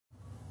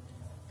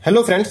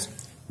Hello friends,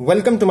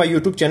 welcome to my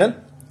YouTube channel.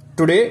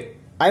 Today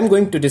I am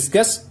going to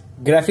discuss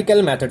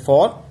graphical method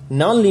for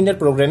non-linear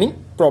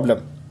programming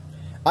problem.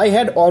 I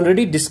had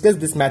already discussed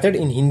this method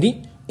in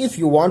Hindi. If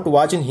you want to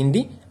watch in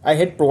Hindi, I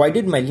had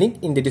provided my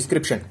link in the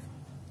description.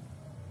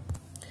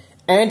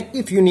 And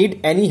if you need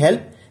any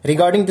help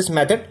regarding this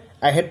method,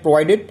 I had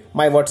provided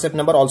my WhatsApp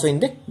number also in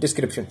the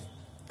description.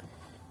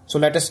 So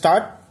let us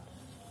start.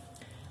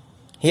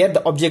 Here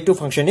the objective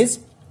function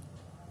is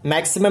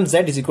maximum z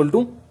is equal to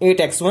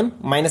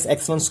 8x1 minus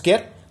x1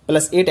 square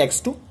plus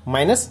 8x2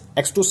 minus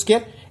x2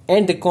 square,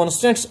 and the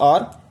constants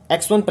are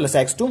x1 plus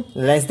x2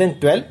 less than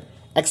 12,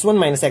 x1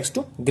 minus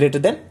x2 greater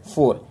than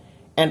 4,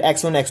 and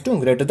x1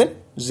 x2 greater than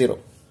 0.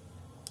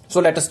 So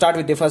let us start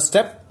with the first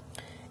step.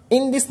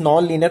 In this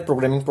non-linear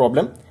programming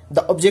problem,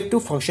 the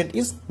objective function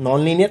is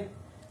non-linear.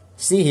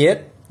 See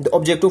here, the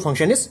objective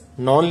function is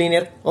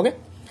non-linear, okay,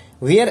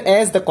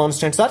 whereas the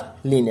constants are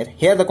linear.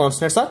 Here the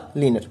constants are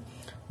linear.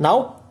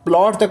 Now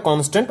plot the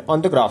constant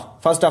on the graph.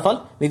 First of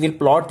all, we will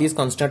plot this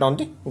constant on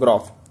the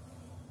graph.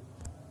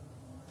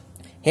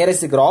 Here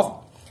is the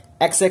graph.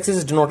 X-axis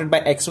is denoted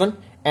by x1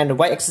 and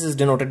y-axis is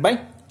denoted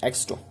by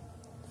x2.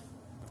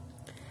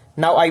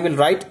 Now I will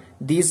write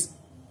these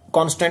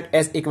constant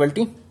as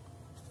equality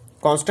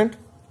constant,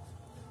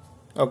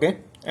 okay,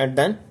 and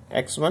then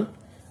x1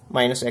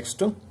 minus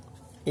x2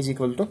 is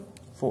equal to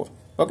 4,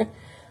 okay.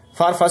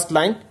 For first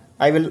line,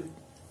 I will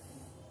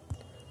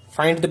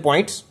find the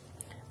points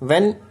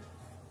when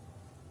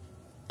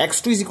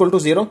x2 is equal to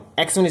 0,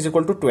 x1 is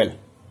equal to 12,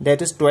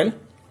 that is 12,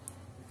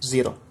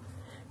 0.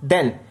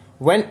 Then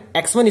when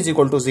x1 is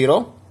equal to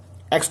 0,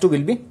 x2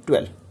 will be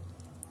 12.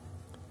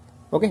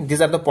 Okay,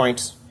 these are the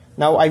points.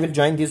 Now I will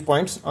join these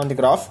points on the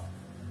graph.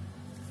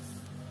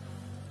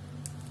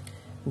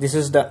 This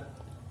is the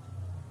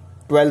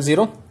 12,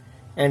 0,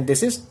 and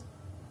this is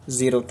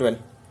 0, 12.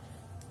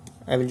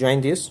 I will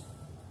join these.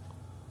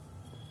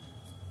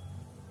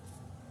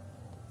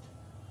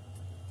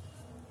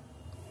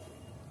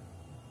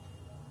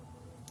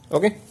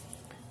 Okay,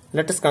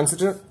 let us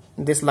consider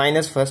this line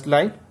as first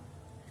line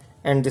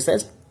and this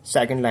as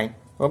second line.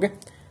 Okay,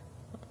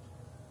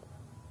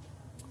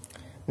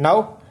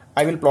 now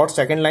I will plot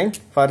second line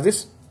for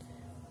this.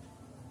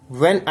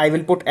 When I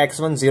will put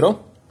x1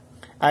 0,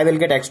 I will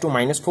get x2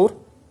 minus 4,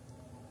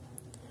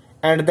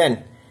 and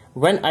then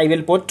when I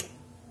will put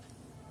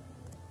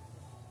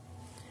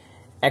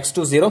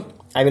x2 0,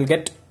 I will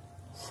get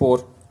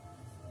 4,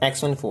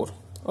 x1 4.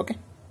 Okay,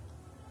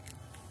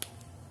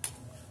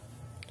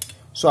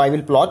 so I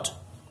will plot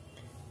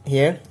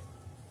here.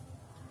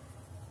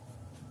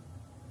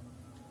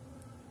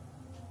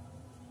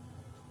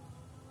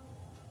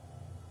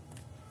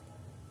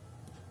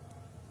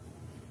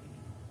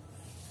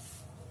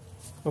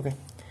 Okay,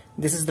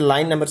 this is the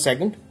line number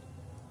second.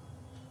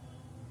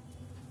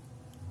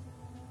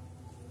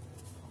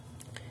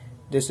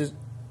 This is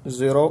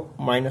 0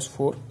 minus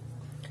 4,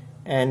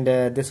 and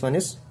this one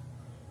is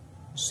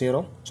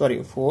 4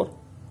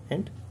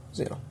 and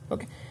 0.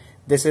 Okay,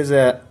 this is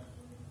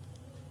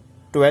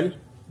 12,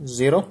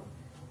 0,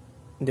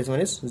 this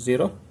one is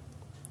 0,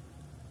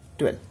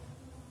 12.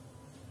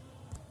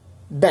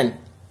 Then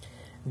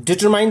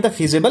determine the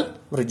feasible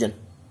region.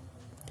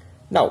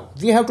 Now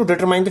we have to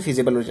determine the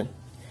feasible region.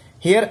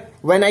 Here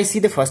when I see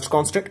the first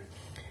constant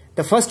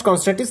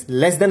is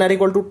less than or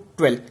equal to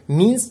 12,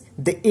 means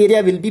the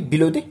area will be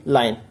below the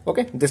line,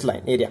 okay, this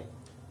line area.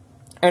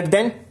 And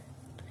then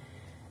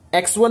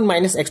x1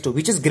 minus x2,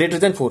 which is greater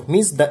than 4,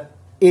 means the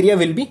area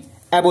will be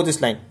above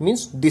this line,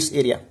 means this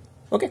area.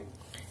 Okay,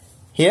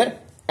 here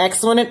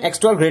x1 and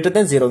x2 are greater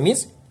than 0,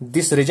 means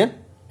this region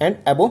and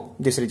above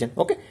this region.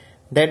 Okay,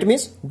 that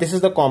means this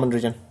is the common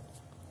region,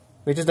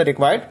 which is the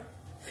required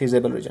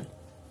feasible region.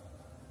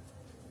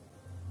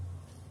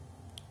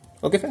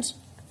 Okay friends,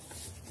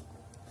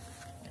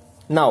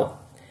 now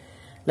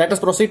let us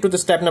proceed to the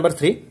step number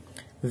 3.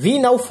 We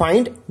now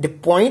find the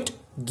point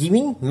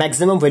giving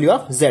maximum value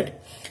of z.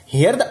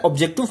 Here the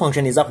objective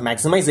function is of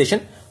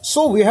maximization,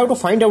 so we have to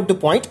find out the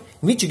point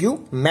which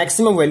give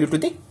maximum value to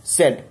the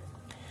z.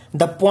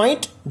 The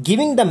point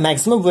giving the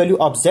maximum value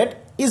of z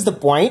is the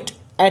point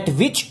at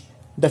which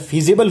the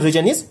feasible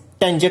region is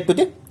tangent to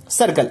the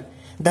circle.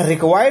 The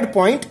required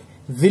point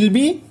will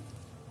be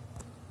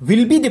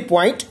the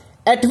point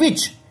at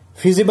which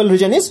feasible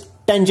region is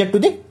tangent to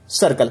the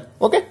circle,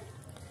 okay,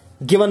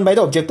 given by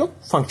the objective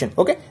function.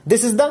 Okay,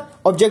 this is the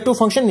objective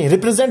function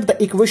represent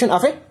the equation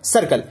of a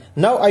circle.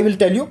 Now I will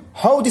tell you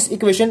how this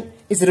equation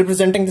is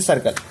representing the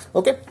circle.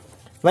 Okay,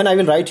 when I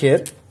will write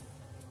here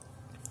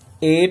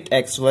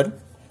 8x1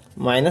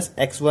 minus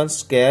x1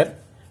 square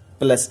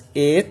plus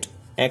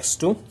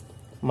 8x2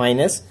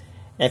 minus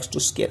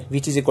x2 square,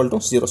 which is equal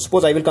to 0.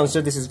 Suppose I will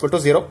consider this is equal to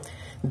 0.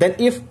 Then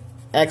if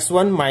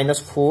x1 minus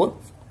 4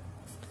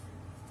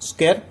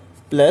 square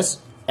plus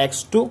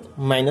x2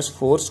 minus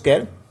 4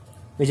 square,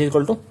 which is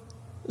equal to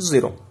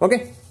 0.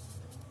 Okay,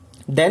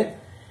 then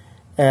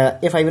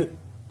if I will,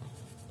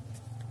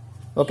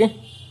 okay,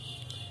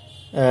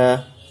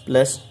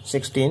 plus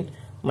 16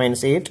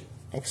 minus 8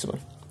 x1,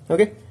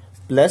 okay,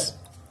 plus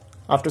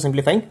after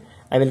simplifying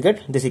I will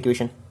get this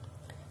equation.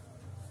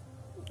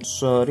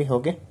 Sorry,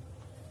 okay.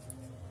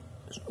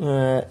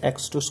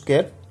 X2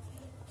 square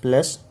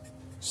plus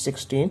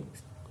 16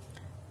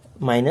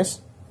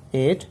 minus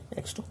 8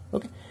 x2.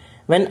 Okay,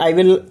 when I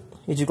will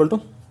is equal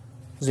to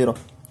 0.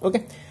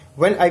 Okay,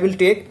 when I will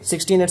take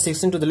 16 and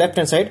 16 to the left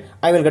hand side,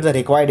 I will get the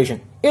required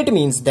addition. It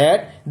means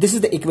that this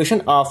is the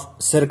equation of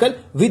circle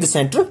with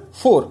center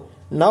 4.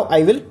 Now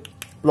I will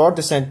plot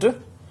the center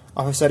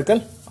of a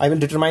circle. I will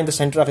determine the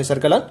center of a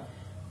circle on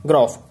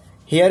graph.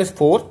 Here is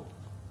 4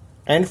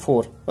 and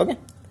 4. Okay,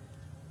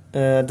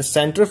 the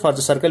center for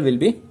the circle will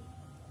be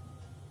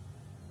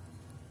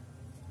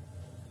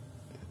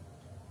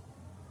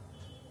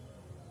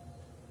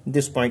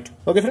this point.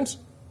 Okay friends,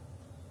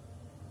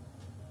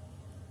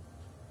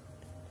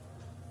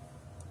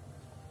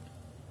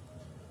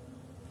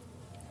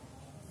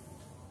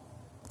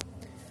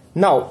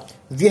 now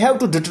we have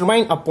to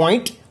determine a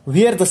point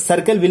where the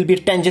circle will be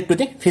tangent to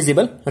the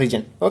feasible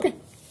region. Okay,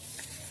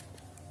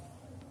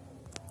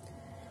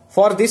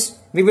 for this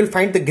we will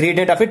find the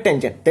gradient of a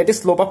tangent, that is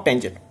slope of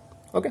tangent.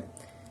 Okay,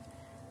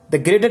 the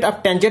gradient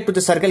of tangent to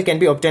the circle can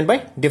be obtained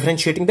by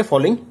differentiating the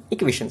following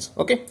equations.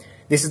 Okay,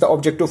 this is the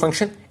objective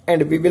function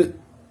and we will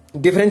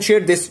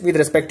differentiate this with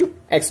respect to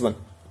x1.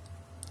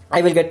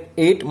 I will get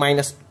 8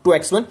 minus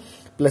 2x1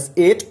 plus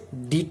 8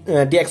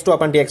 dx2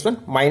 upon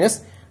dx1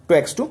 minus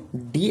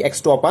 2x2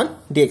 dx2 upon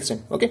dxn.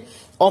 Okay,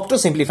 after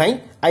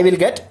simplifying I will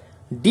get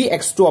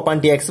dx2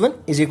 upon dx1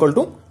 is equal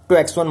to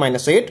 2x1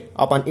 minus 8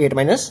 upon 8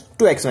 minus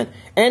 2x1,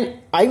 and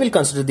I will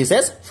consider this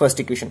as first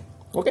equation.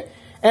 Okay,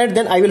 and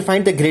then I will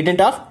find the gradient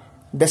of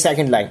the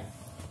second line,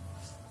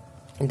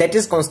 that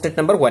is constant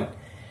number 1.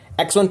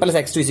 x1 plus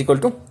x2 is equal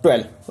to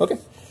 12. Okay,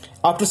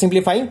 after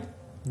simplifying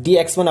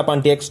dx1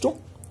 upon dx2,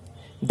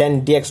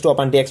 then dx2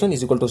 upon dx1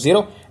 is equal to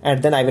 0,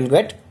 and then I will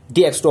get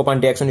dx2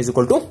 upon dx1 is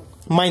equal to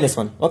minus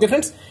 1. Okay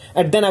friends,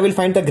 and then I will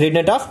find the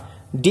gradient of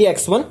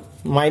dx1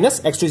 minus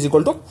x2 is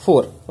equal to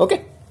 4.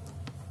 Okay,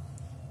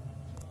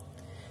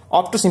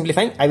 after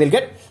simplifying I will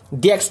get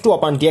dx2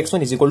 upon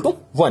dx1 is equal to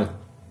 1.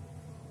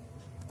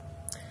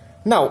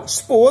 Now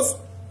suppose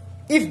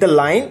if the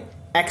line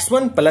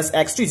x1 plus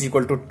x2 is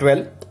equal to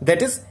 12,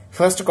 that is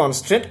first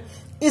constant,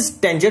 is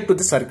tangent to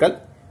the circle,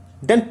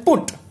 then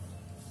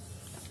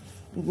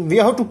we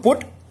have to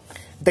put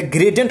the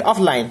gradient of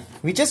line,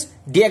 which is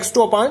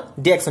dx2 upon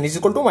dx1 is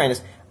equal to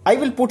minus. I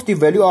will put the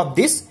value of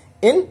this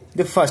in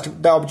the first,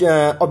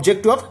 the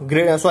objective of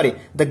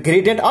the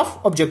gradient of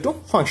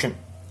objective function,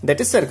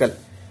 that is circle.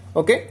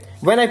 Okay,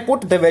 when I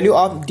put the value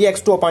of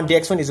dx2 upon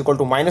dx1 is equal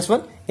to minus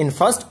 1 in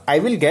first, I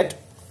will get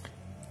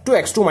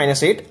 2x2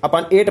 minus 8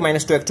 upon 8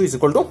 minus 2x2 is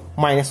equal to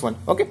minus 1.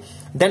 Okay,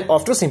 then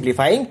after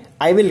simplifying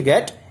I will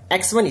get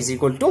x1 is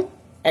equal to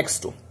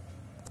x2.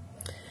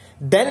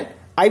 Then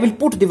I will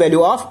put the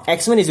value of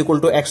x1 is equal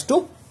to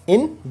x2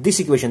 in this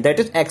equation, that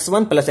is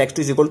x1 plus x2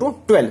 is equal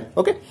to 12.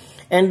 Okay,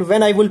 and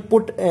when I will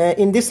put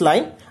in this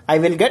line, I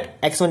will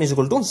get x1 is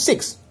equal to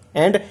 6,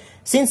 and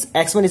since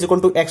x1 is equal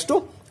to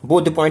x2,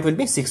 both the point will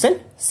be 6 and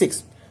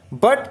 6.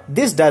 But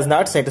this does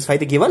not satisfy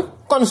the given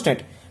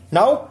constant.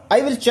 Now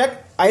I will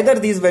check either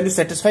these values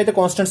satisfy the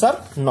constants or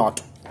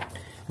not.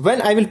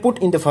 When I will put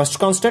in the first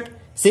constant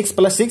 6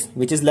 plus 6,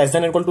 which is less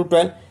than or equal to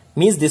 12,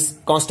 means this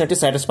constant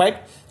is satisfied.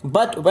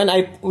 But when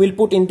I will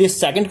put in this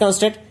second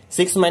constant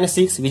 6 minus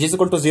 6, which is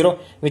equal to 0,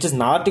 which is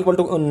not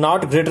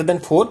greater than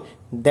 4,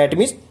 that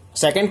means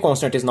second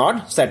constant is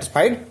not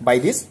satisfied by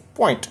this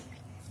point.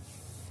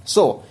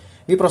 So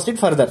we proceed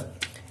further.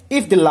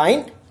 If the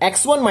line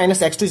x1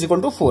 minus x2 is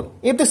equal to 4,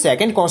 if the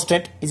second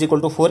constant is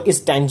equal to 4 is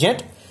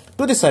tangent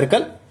to the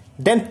circle,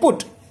 then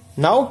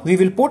now we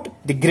will put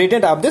the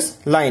gradient of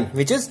this line,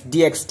 which is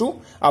dx2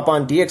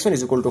 upon dx1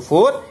 is equal to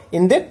 4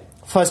 in the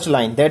first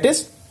line, that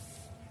is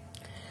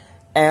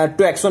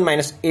 2x1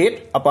 minus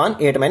 8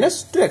 upon 8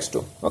 minus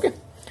 2x2. Okay,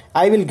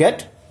 I will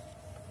get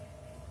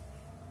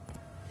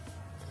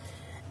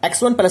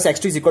x1 plus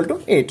x2 is equal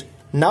to 8.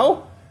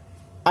 Now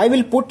I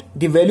will put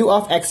the value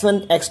of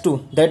x1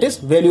 x2, that is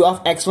value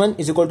of x1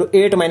 is equal to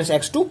 8 minus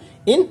x2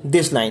 in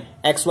this line,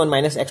 x1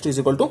 minus x2 is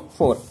equal to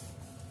 4.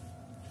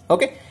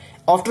 Okay,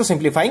 after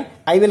simplifying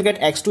I will get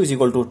x2 is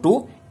equal to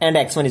 2 and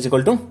x1 is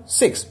equal to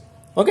 6.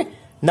 Okay,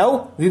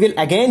 now we will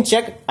again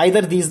check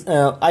either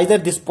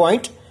this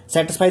point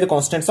satisfy the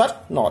constants or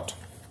not.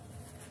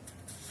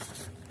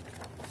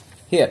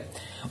 Here,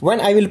 when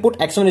I will put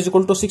x1 is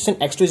equal to 6 and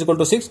x2 is equal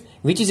to 6,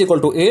 which is equal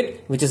to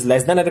 8, which is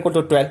less than or equal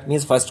to 12,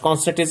 means first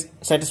constant is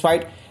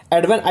satisfied.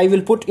 And when I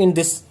will put in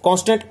this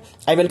constant,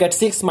 I will get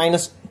 6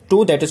 minus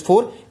 2, that is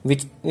 4,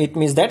 which it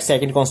means that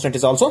second constant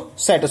is also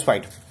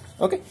satisfied.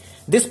 Okay,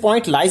 this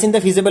point lies in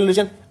the feasible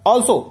region.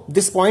 Also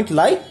this point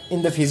lie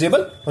in the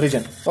feasible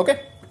region.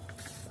 Okay,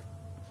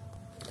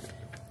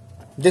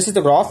 this is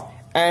the graph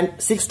and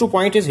 6 2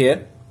 point is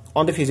here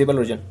on the feasible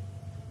region.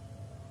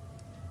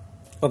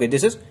 Okay,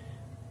 this is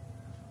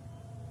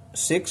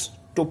 6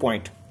 2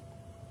 point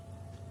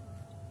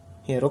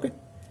here. Okay,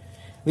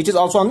 which is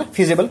also on the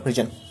feasible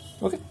region.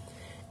 Okay,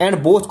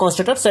 and both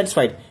constants are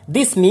satisfied.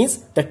 This means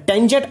the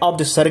tangent of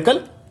the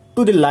circle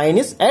to the line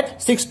is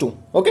at 6 2.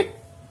 Okay,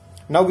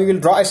 Now we will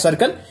draw a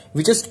circle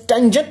which is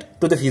tangent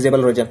to the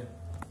feasible region.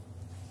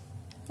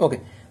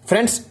 Okay,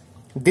 friends,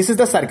 this is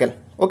the circle.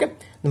 Okay,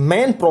 the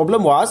main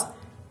problem was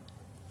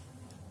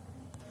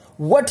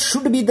what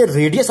should be the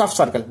radius of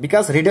circle,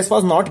 because radius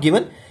was not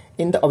given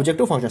in the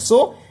objective function.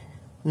 So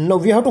now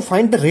we have to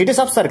find the radius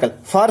of circle.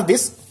 For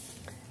this,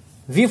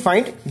 we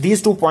find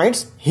these 2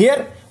 points.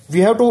 Here we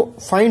have to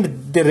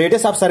find the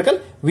radius of circle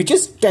which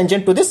is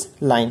tangent to this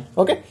line.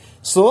 Okay,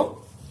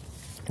 so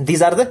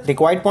these are the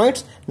required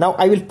points. Now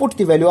I will put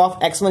the value of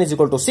x1 is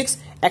equal to 6,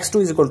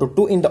 x2 is equal to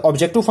 2 in the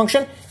objective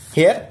function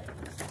here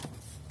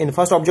in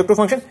first objective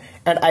function,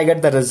 and I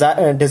get the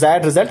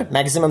desired result,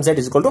 maximum z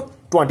is equal to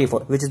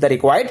 24, which is the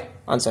required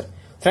answer.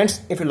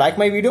 Friends, if you like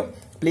my video,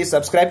 please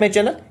subscribe my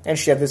channel and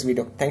share this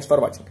video. Thanks for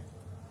watching.